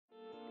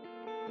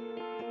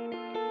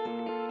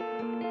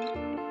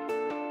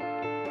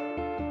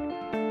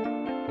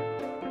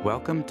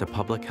Welcome to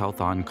Public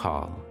Health on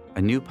Call,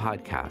 a new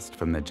podcast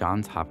from the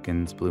Johns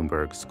Hopkins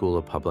Bloomberg School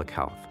of Public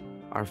Health.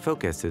 Our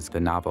focus is the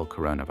novel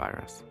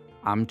coronavirus.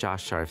 I'm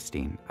Josh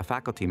Sharfstein, a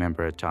faculty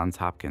member at Johns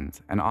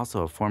Hopkins and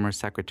also a former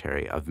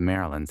secretary of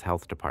Maryland's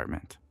Health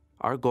Department.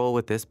 Our goal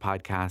with this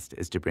podcast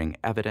is to bring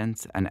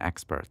evidence and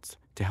experts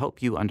to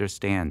help you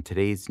understand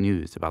today's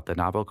news about the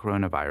novel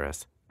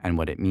coronavirus and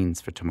what it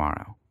means for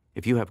tomorrow.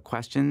 If you have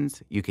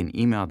questions, you can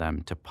email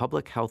them to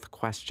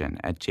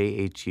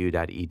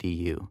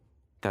publichealthquestion@jhu.edu.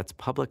 That's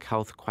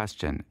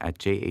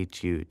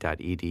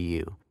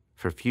publichealthquestion@jhu.edu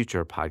for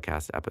future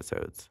podcast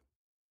episodes.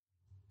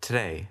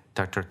 Today,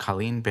 Dr.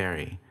 Colleen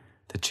Barry,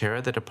 the chair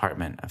of the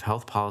Department of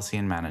Health Policy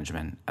and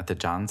Management at the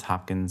Johns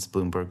Hopkins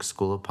Bloomberg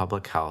School of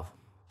Public Health,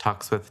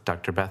 talks with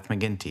Dr. Beth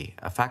McGinty,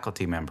 a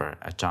faculty member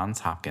at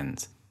Johns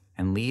Hopkins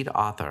and lead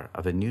author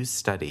of a new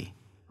study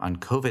on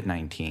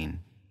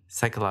COVID-19,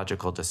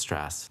 psychological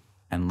distress,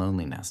 and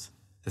loneliness.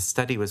 The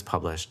study was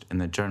published in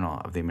the Journal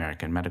of the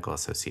American Medical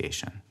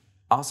Association.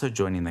 Also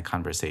joining the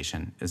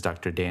conversation is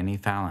Dr. Dani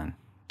Fallin,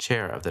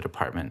 chair of the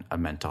Department of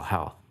Mental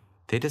Health.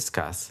 They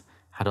discuss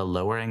how to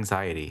lower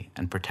anxiety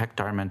and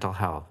protect our mental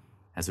health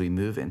as we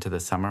move into the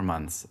summer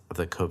months of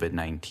the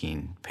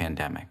COVID-19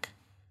 pandemic.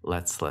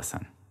 Let's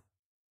listen.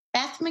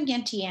 Beth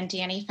McGinty and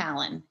Dani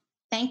Fallin,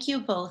 thank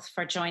you both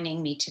for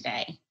joining me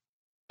today.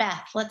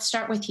 Beth, let's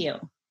start with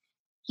you.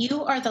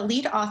 You are the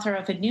lead author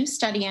of a new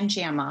study in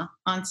JAMA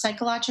on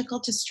psychological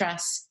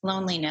distress,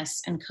 loneliness,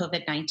 and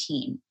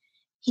COVID-19.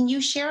 Can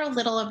you share a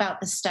little about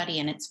the study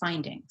and its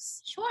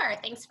findings? Sure.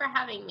 Thanks for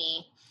having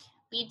me.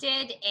 We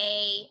did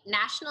a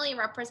nationally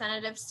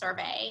representative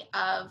survey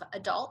of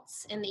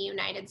adults in the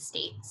United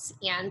States,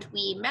 and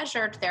we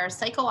measured their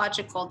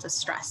psychological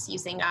distress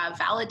using a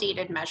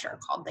validated measure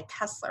called the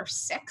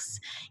Kessler-6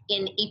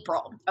 in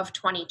April of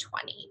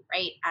 2020,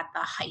 right at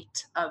the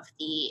height of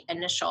the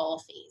initial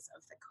phase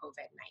of the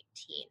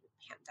COVID-19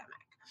 pandemic.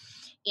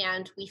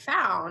 And we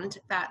found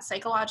that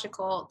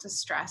psychological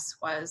distress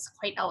was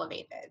quite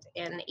elevated.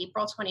 In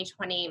April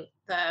 2020,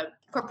 the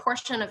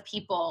proportion of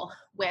people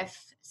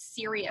with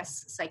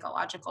serious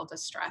psychological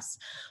distress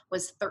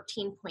was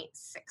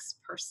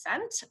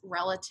 13.6%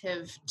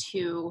 relative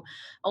to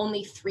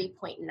only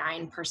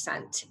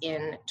 3.9%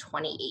 in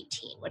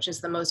 2018, which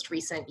is the most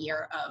recent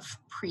year of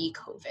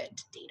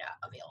pre-COVID data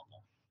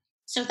available.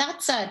 So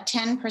that's a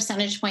 10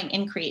 percentage point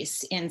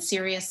increase in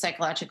serious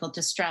psychological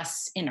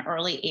distress in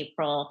early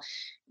April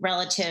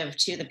relative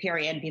to the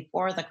period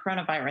before the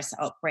coronavirus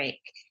outbreak.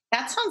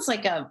 That sounds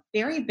like a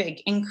very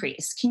big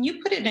increase. Can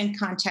you put it in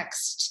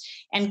context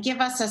and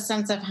give us a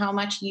sense of how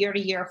much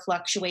year-to-year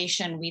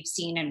fluctuation we've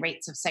seen in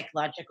rates of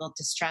psychological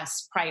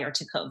distress prior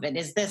to COVID?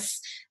 Is this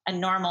a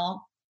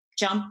normal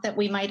jump that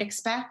we might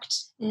expect?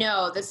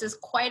 No, this is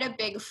quite a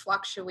big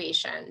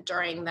fluctuation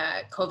during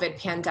the COVID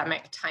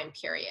pandemic time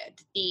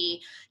period.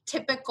 The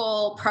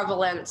typical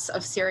prevalence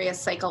of serious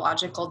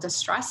psychological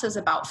distress is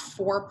about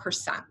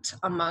 4%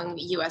 among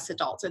US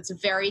adults. It's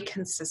very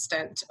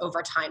consistent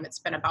over time. It's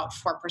been about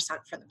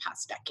 4% for the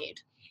past decade.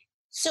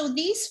 So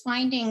these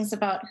findings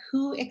about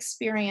who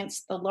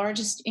experienced the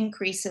largest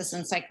increases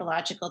in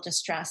psychological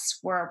distress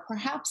were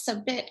perhaps a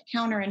bit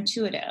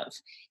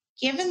counterintuitive.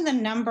 Given the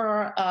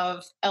number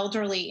of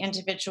elderly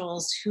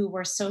individuals who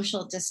were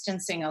social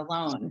distancing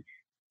alone,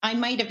 I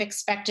might have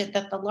expected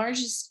that the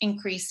largest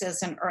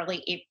increases in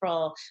early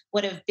April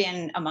would have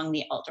been among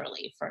the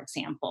elderly, for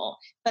example.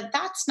 But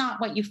that's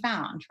not what you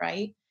found,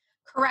 right?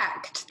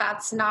 Correct.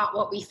 That's not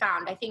what we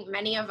found. I think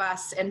many of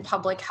us in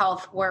public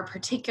health were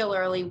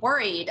particularly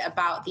worried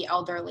about the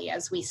elderly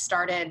as we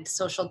started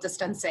social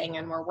distancing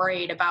and were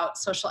worried about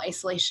social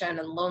isolation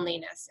and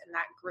loneliness in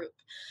that group.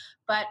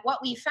 But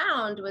what we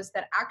found was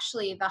that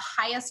actually the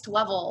highest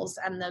levels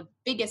and the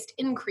biggest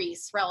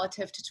increase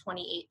relative to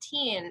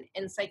 2018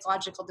 in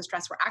psychological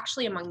distress were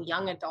actually among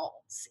young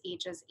adults,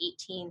 ages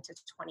 18 to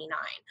 29.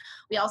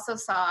 We also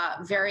saw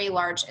very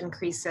large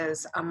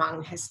increases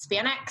among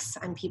Hispanics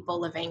and people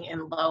living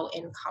in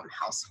low-income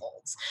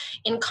households.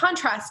 In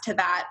contrast to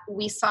that,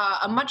 we saw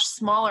a much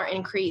smaller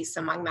increase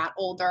among that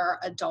older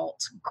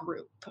adult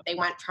group. They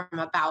went from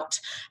about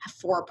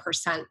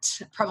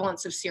 4%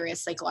 prevalence of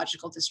serious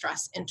psychological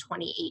distress in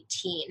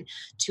 2018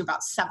 to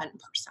about 7%.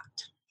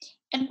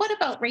 And what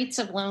about rates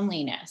of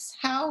loneliness?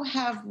 How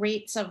have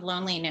rates of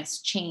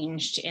loneliness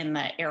changed in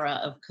the era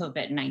of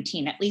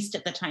COVID-19, at least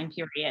at the time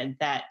period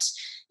that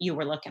you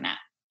were looking at?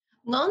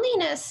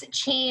 Loneliness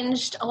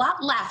changed a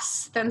lot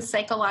less than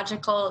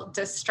psychological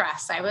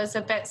distress. I was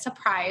a bit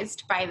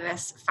surprised by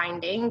this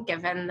finding,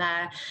 given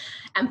the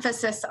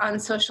emphasis on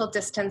social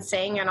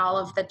distancing and all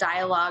of the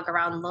dialogue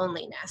around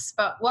loneliness.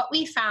 But what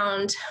we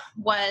found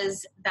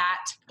was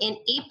that in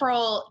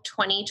April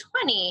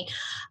 2020,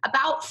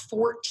 about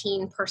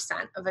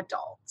 14% of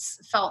adults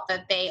felt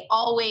that they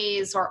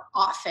always or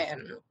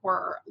often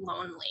were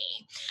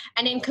lonely.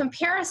 And in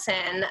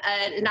comparison,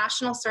 a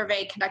national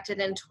survey conducted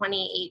in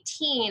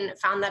 2018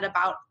 found that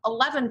about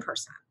 11%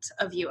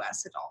 of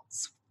US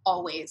adults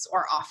always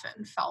or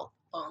often felt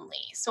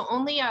lonely. So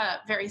only a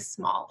very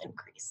small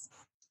increase.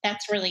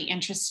 That's really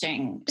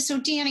interesting. So,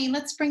 Dani,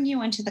 let's bring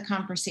you into the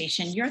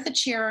conversation. You're the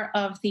chair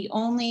of the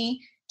only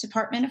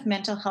Department of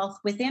Mental Health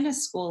within a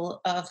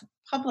school of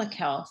public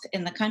health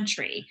in the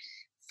country.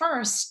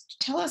 First,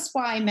 tell us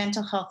why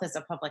mental health is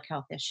a public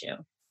health issue.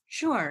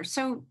 Sure.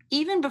 So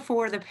even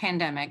before the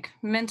pandemic,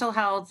 mental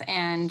health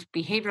and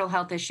behavioral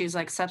health issues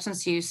like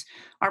substance use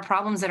are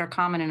problems that are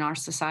common in our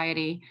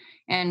society.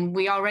 And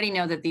we already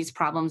know that these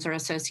problems are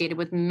associated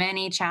with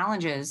many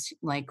challenges,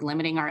 like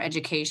limiting our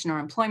education or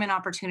employment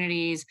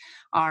opportunities,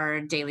 our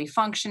daily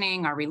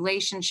functioning, our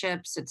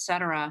relationships, et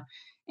cetera.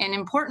 And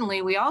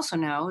importantly, we also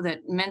know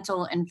that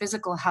mental and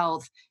physical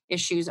health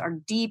issues are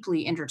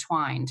deeply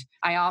intertwined.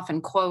 I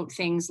often quote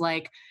things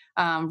like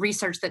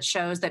research that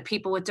shows that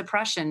people with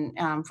depression,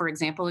 for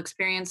example,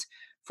 experience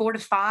 4 to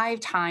 5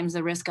 times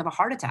the risk of a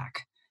heart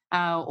attack,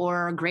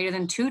 or greater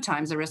than 2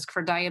 times the risk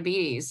for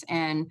diabetes.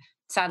 And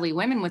sadly,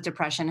 women with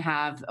depression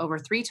have over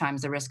 3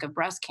 times the risk of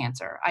breast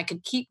cancer. I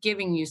could keep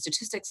giving you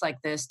statistics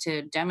like this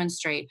to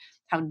demonstrate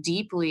how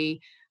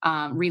deeply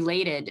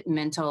related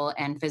mental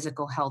and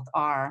physical health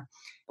are.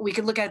 We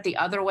could look at it the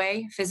other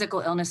way. Physical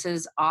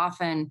illnesses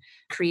often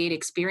create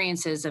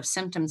experiences of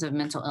symptoms of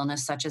mental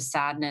illness, such as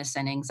sadness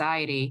and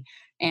anxiety.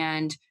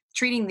 And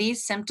treating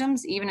these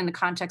symptoms, even in the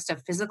context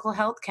of physical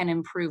health, can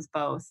improve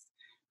both.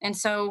 And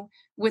so,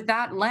 with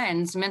that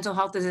lens, mental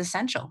health is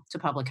essential to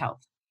public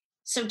health.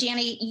 So,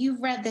 Dani,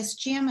 you've read this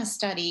JAMA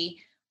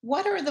study.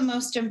 What are the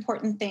most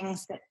important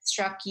things that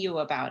struck you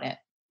about it?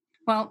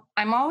 Well,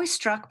 I'm always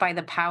struck by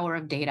the power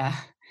of data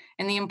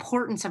and the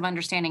importance of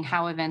understanding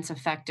how events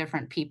affect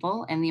different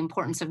people and the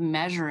importance of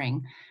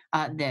measuring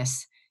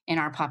this in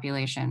our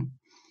population.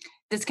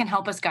 This can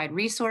help us guide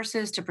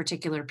resources to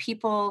particular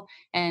people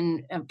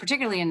and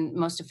particularly in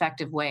most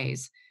effective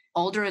ways.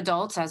 Older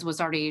adults, as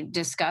was already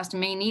discussed,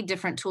 may need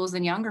different tools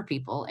than younger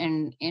people.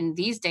 And in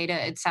these data,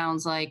 it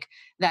sounds like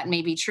that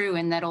may be true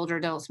and that older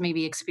adults may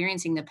be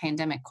experiencing the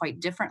pandemic quite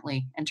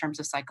differently in terms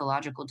of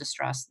psychological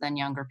distress than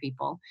younger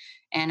people.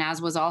 And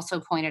as was also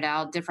pointed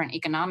out, different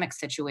economic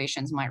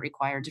situations might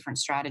require different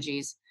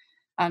strategies.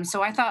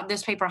 So I thought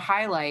this paper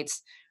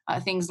highlights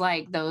things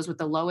like those with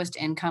the lowest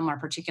income are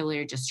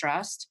particularly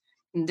distressed.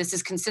 This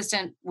is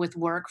consistent with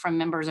work from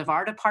members of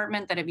our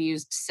department that have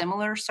used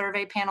similar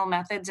survey panel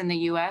methods in the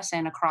US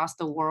and across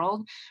the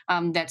world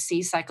that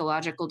see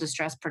psychological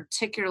distress,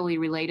 particularly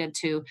related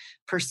to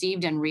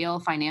perceived and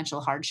real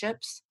financial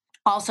hardships.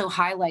 Also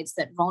highlights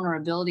that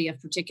vulnerability of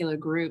particular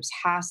groups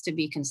has to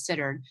be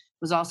considered.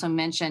 It was also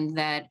mentioned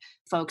that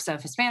folks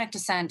of Hispanic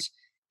descent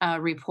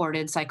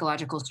reported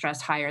psychological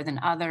stress higher than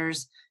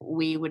others.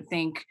 We would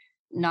think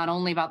not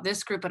only about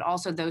this group, but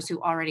also those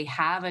who already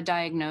have a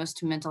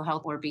diagnosed mental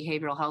health or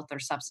behavioral health or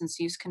substance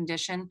use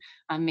condition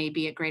may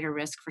be at greater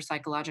risk for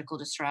psychological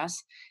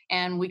distress.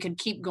 And we could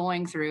keep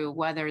going through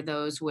whether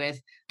those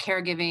with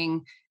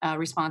caregiving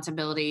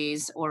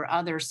responsibilities or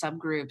other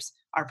subgroups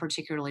are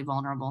particularly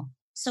vulnerable.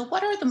 So,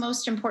 what are the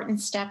most important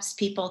steps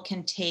people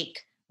can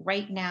take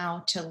right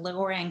now to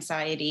lower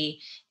anxiety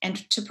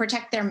and to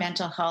protect their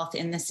mental health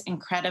in this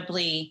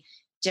incredibly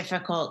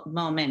difficult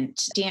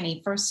moment?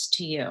 Dani, first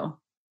to you.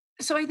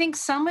 So I think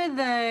some of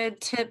the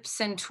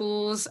tips and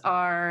tools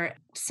are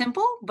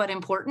simple but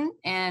important,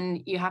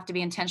 and you have to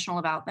be intentional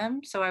about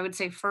them. So I would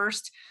say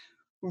first,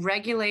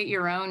 regulate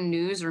your own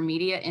news or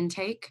media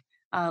intake.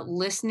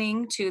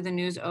 Listening to the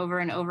news over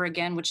and over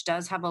again, which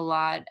does have a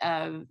lot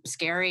of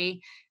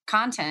scary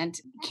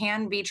content,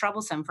 can be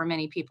troublesome for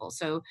many people.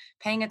 So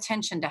paying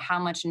attention to how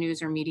much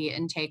news or media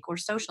intake or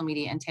social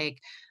media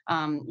intake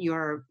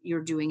you're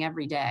doing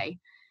every day.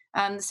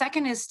 The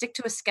second is stick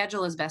to a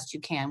schedule as best you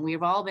can.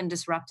 We've all been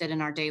disrupted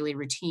in our daily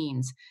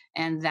routines,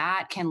 and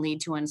that can lead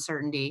to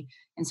uncertainty.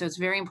 And so it's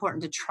very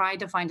important to try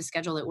to find a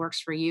schedule that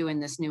works for you in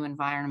this new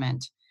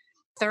environment.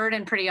 Third,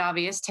 and pretty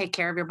obvious, take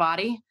care of your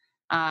body.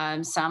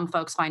 Some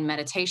folks find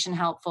meditation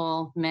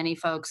helpful. Many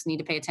folks need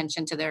to pay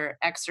attention to their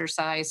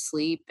exercise,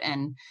 sleep,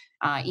 and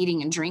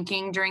eating and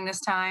drinking during this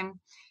time.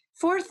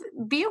 Fourth,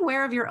 be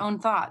aware of your own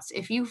thoughts.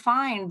 If you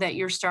find that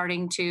you're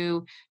starting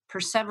to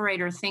perseverate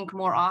or think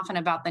more often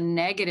about the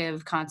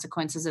negative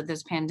consequences of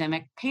this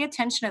pandemic, pay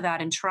attention to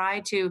that and try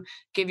to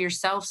give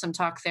yourself some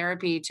talk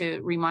therapy to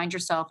remind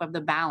yourself of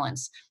the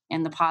balance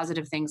and the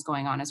positive things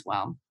going on as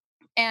well.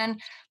 And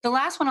the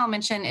last one I'll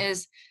mention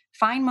is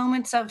find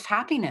moments of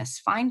happiness.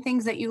 Find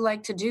things that you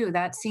like to do.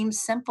 That seems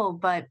simple,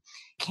 but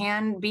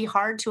can be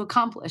hard to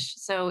accomplish.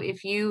 So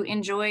if you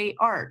enjoy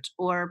art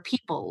or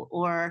people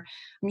or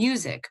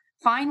music,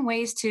 find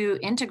ways to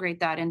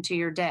integrate that into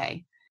your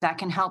day. That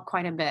can help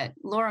quite a bit.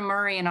 Laura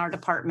Murray in our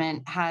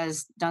department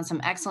has done some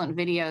excellent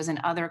videos and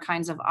other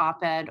kinds of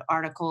op-ed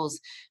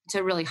articles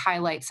to really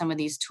highlight some of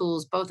these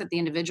tools, both at the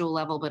individual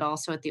level, but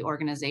also at the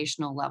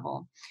organizational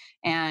level.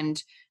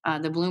 And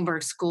the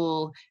Bloomberg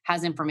School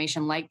has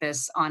information like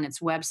this on its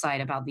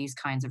website about these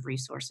kinds of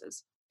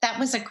resources. That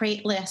was a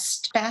great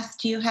list. Beth,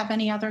 do you have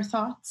any other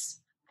thoughts?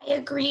 I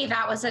agree.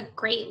 That was a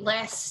great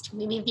list.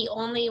 Maybe the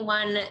only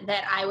one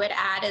that I would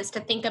add is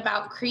to think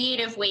about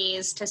creative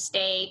ways to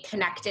stay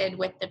connected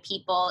with the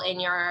people in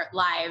your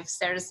lives.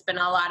 There's been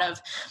a lot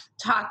of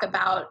talk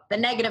about the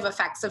negative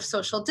effects of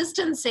social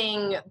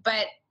distancing,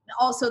 but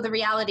also the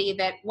reality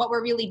that what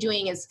we're really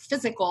doing is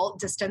physical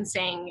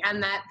distancing,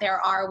 and that there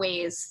are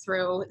ways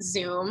through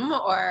Zoom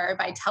or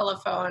by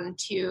telephone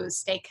to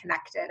stay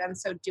connected. And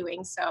so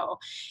doing so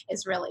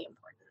is really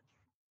important.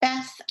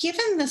 Beth,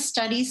 given the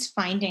study's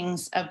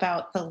findings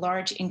about the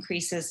large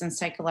increases in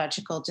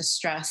psychological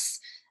distress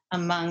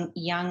among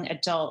young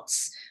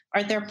adults,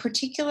 are there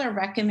particular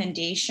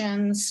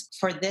recommendations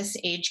for this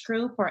age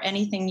group or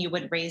anything you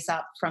would raise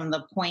up from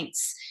the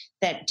points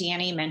that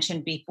Dani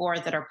mentioned before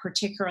that are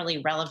particularly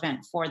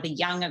relevant for the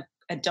young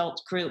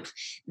adult group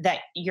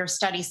that your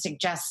study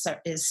suggests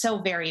is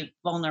so very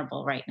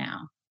vulnerable right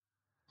now?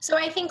 So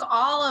I think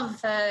all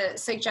of the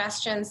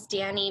suggestions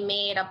Dani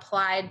made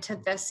applied to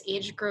this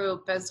age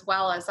group as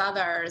well as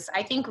others.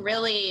 I think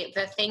really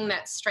the thing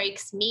that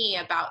strikes me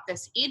about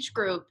this age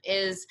group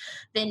is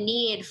the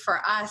need for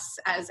us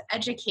as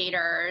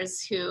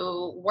educators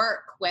who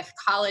work with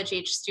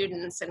college-age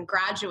students and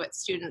graduate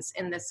students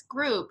in this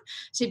group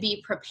to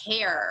be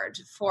prepared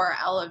for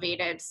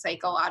elevated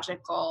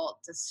psychological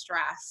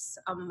distress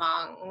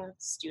among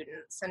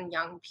students and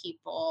young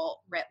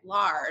people writ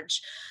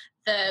large.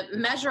 The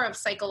measure of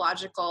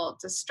psychological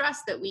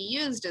distress that we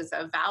used is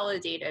a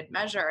validated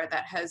measure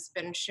that has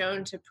been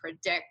shown to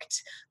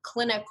predict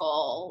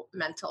clinical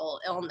mental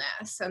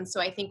illness. And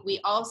so I think we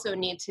also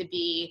need to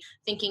be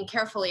thinking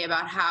carefully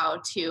about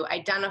how to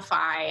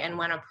identify and,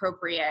 when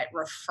appropriate,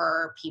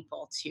 refer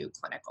people to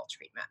clinical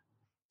treatment.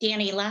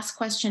 Dani, last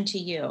question to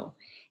you.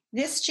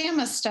 This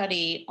JAMA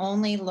study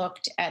only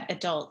looked at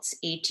adults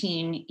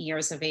 18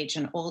 years of age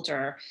and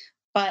older,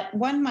 but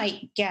one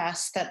might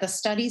guess that the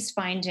study's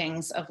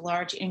findings of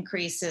large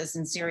increases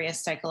in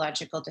serious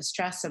psychological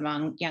distress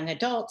among young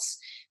adults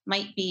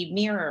might be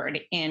mirrored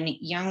in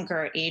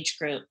younger age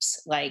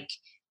groups like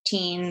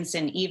teens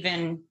and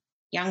even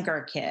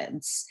younger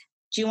kids.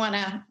 Do you want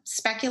to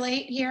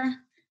speculate here?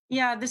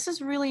 Yeah, this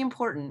is really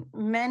important.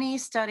 Many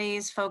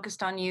studies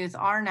focused on youth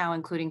are now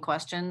including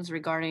questions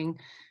regarding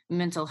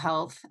mental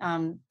health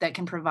that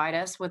can provide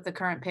us with the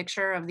current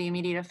picture of the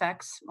immediate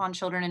effects on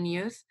children and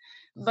youth.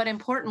 But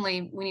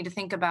importantly, we need to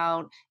think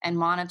about and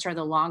monitor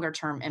the longer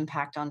term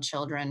impact on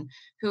children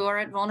who are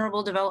at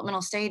vulnerable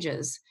developmental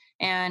stages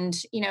and,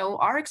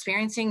 are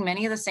experiencing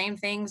many of the same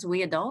things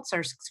we adults are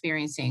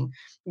experiencing: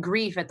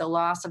 grief at the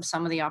loss of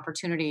some of the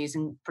opportunities,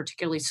 and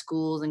particularly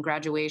schools and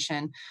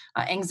graduation,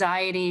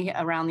 anxiety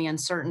around the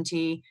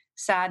uncertainty,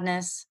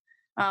 sadness.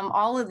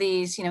 All of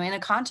these, in a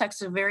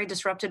context of very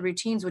disrupted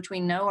routines, which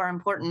we know are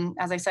important,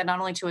 as I said, not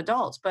only to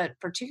adults, but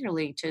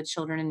particularly to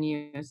children and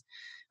youth.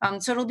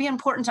 So it'll be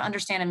important to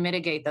understand and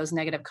mitigate those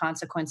negative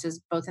consequences,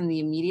 both in the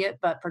immediate,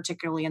 but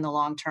particularly in the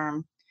long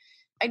term.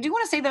 I do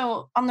want to say,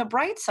 though, on the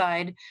bright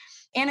side,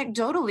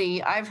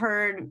 anecdotally, I've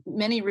heard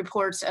many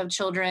reports of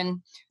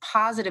children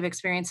positive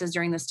experiences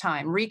during this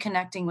time,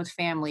 reconnecting with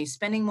family,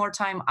 spending more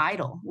time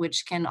idle,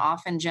 which can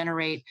often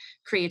generate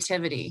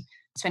creativity,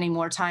 spending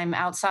more time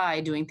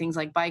outside doing things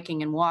like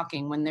biking and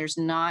walking when there's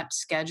not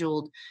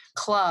scheduled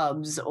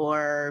clubs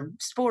or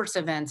sports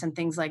events and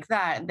things like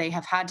that. They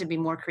have had to be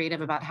more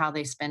creative about how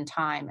they spend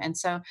time. And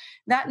so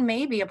that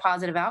may be a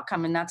positive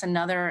outcome. And that's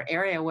another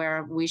area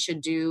where we should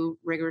do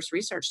rigorous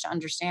research to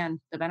understand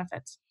the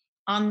benefits.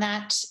 On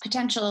that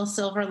potential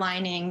silver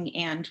lining,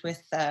 and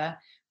with the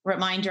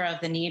reminder of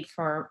the need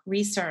for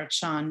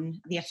research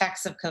on the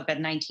effects of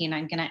COVID-19,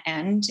 I'm going to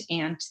end.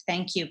 And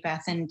thank you,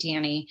 Beth and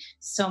Dani,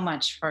 so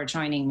much for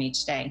joining me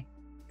today.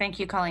 Thank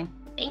you, Colleen.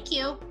 Thank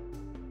you.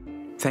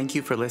 Thank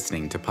you for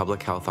listening to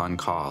Public Health on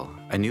Call,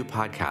 a new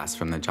podcast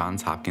from the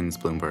Johns Hopkins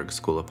Bloomberg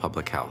School of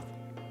Public Health.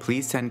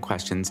 Please send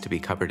questions to be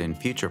covered in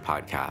future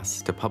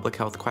podcasts to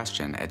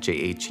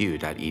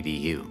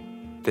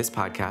publichealthquestion@jhu.edu. This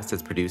podcast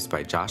is produced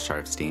by Josh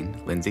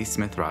Sharfstein, Lindsay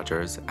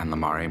Smith-Rogers, and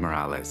Lamare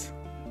Morales.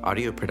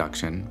 Audio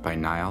production by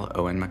Niall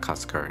Owen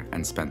McCusker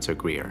and Spencer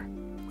Greer,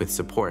 with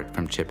support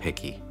from Chip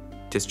Hickey.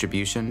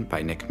 Distribution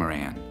by Nick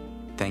Moran.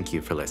 Thank you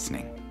for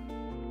listening.